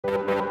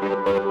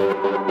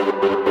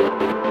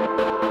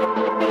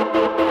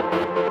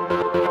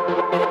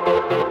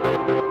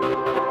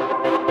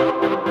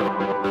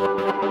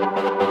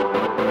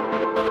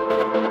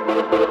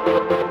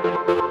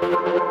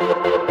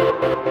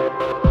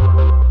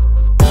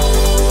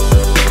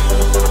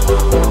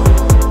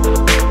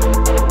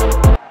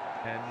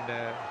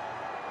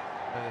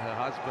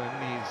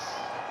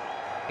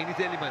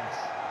moments.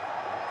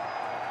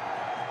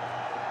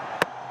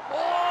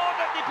 Oh,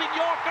 the nipping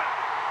Yorker!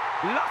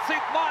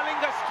 Lasith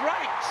Malinga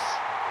strikes!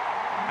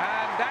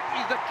 And that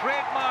is the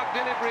trademark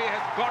delivery,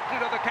 has got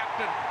rid of the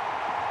captain.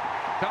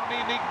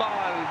 Tamim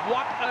Iqbal,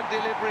 what a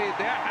delivery,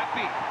 they're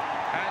happy.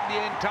 And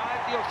the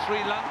entirety of Sri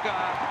Lanka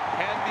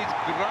and this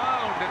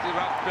ground has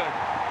erupted.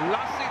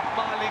 Lasith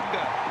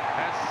Malinga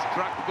has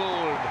struck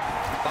gold.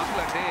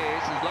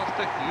 Bangladesh has lost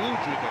a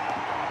huge wicket.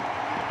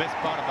 The best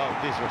part about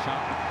this,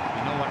 Roshan, we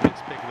know what to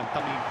expect when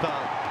Tamim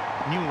Iqbal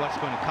knew what's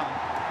going to come.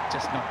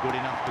 Just not good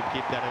enough to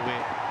keep that away.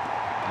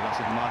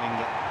 Lasith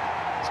Malinga,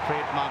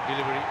 trademark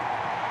delivery,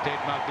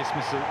 trademark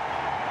dismissal.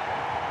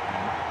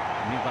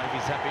 New wife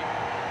is happy.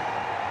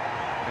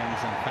 Friends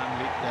and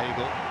family, there you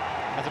go.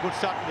 That's a good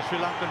start for the Sri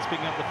Lankans,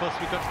 picking up the first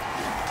wicket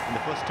in the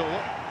first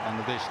over.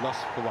 Bangladesh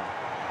lost for 1.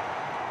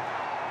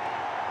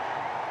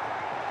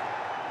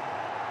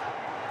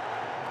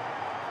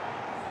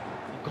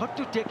 You've got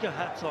to take your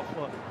hats off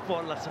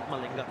for Lasith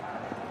Malinga.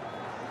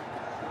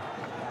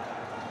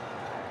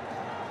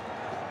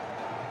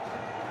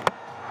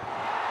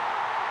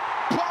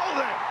 Pulled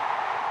it!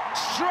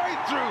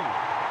 Straight through!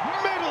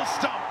 Middle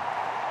stump!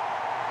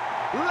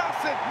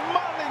 Lasith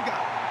Malinga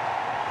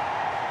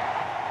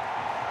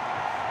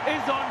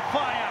is on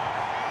fire.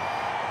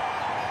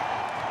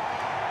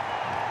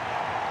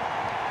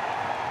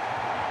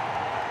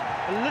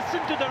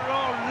 Listen to the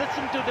roar,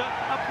 listen to the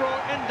uproar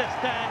in the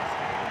stands.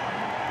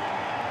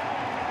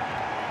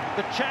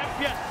 The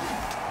champion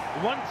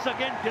once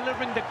again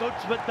delivering the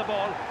goods with the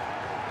ball.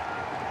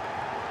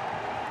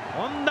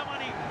 On the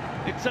money,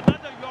 it's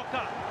another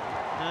Yorker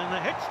and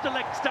it hits the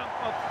leg stump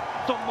of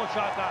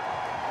Shaka.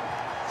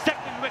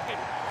 Second wicket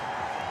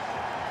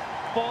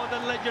for the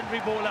legendary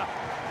bowler.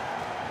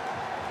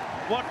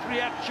 What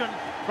reaction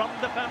from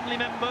the family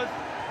members,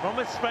 from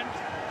his friends,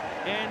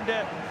 and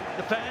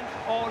the fans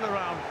all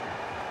around.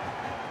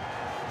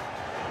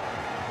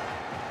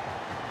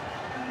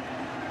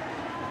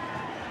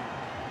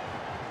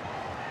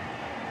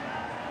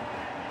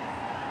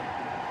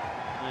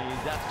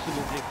 He's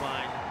absolutely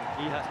fine.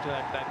 He has to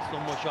head back.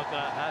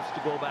 Shaka has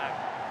to go back.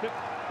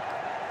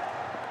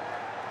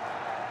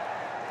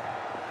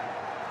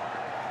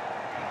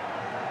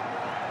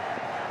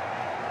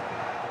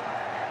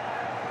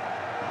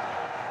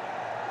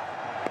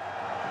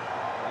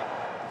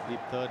 Deep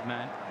third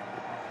man.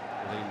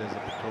 There's a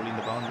patrolling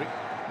the boundary.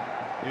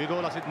 Here we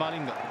go, Lasith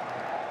Malinga.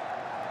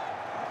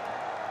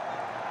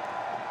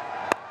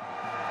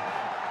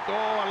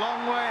 Oh, a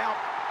long way up.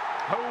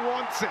 Who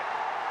wants it?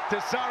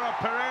 Tisara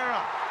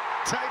Pereira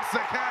takes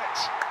the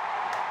catch.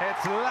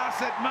 It's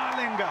Lasith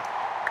Malinga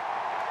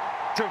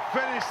to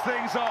finish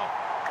things off.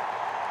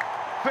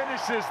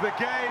 Finishes the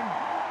game.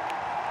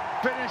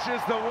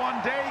 Finishes the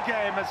one-day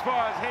game as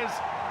far as his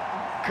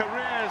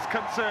career is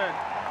concerned.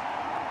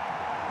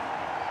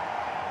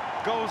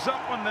 Goes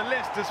up on the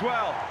list as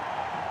well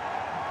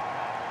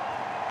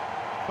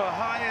for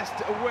highest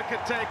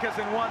wicket takers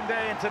in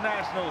one-day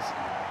internationals.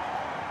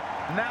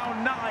 Now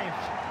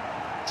 9th,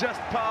 just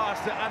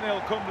past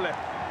Anil Kumble.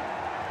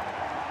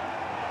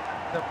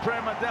 The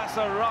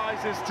Premadasa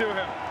rises to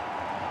him,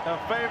 the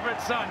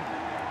favourite son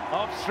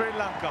of Sri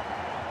Lanka.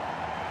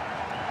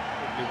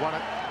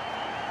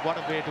 What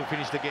a way to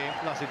finish the game.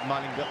 Lasith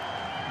Malinga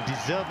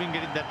deserving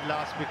getting that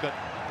last wicket.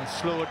 A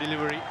slower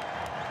delivery.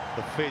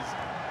 The fizz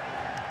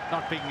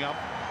not picking up,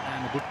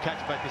 and a good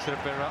catch by Tisara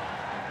Pereira,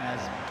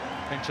 as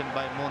mentioned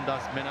by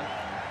Mohandas Menon.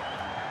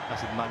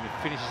 Lasith Malinga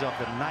finishes off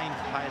the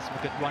 9th highest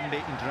wicket,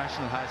 one-day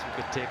international highest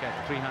wicket take at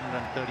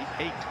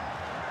 338,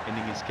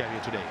 ending his career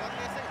today.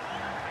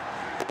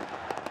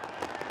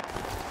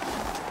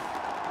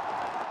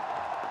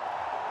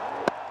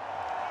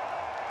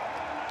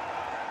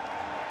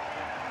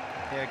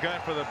 Yeah,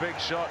 going for the big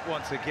shot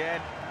once again.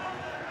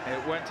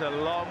 It went a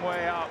long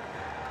way up.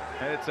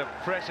 It's a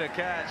pressure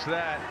catch,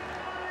 that.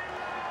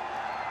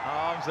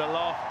 Arms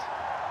aloft,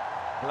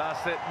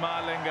 Lasith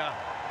Malinga.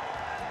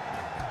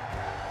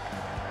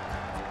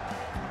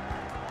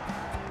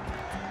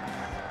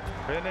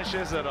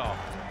 Finishes it off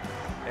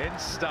in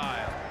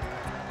style.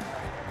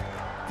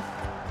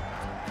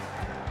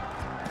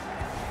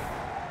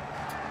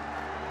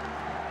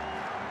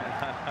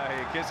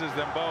 He kisses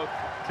them both.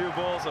 2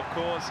 balls, of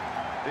course,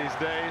 these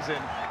days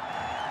in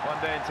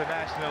one-day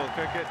international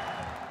cricket.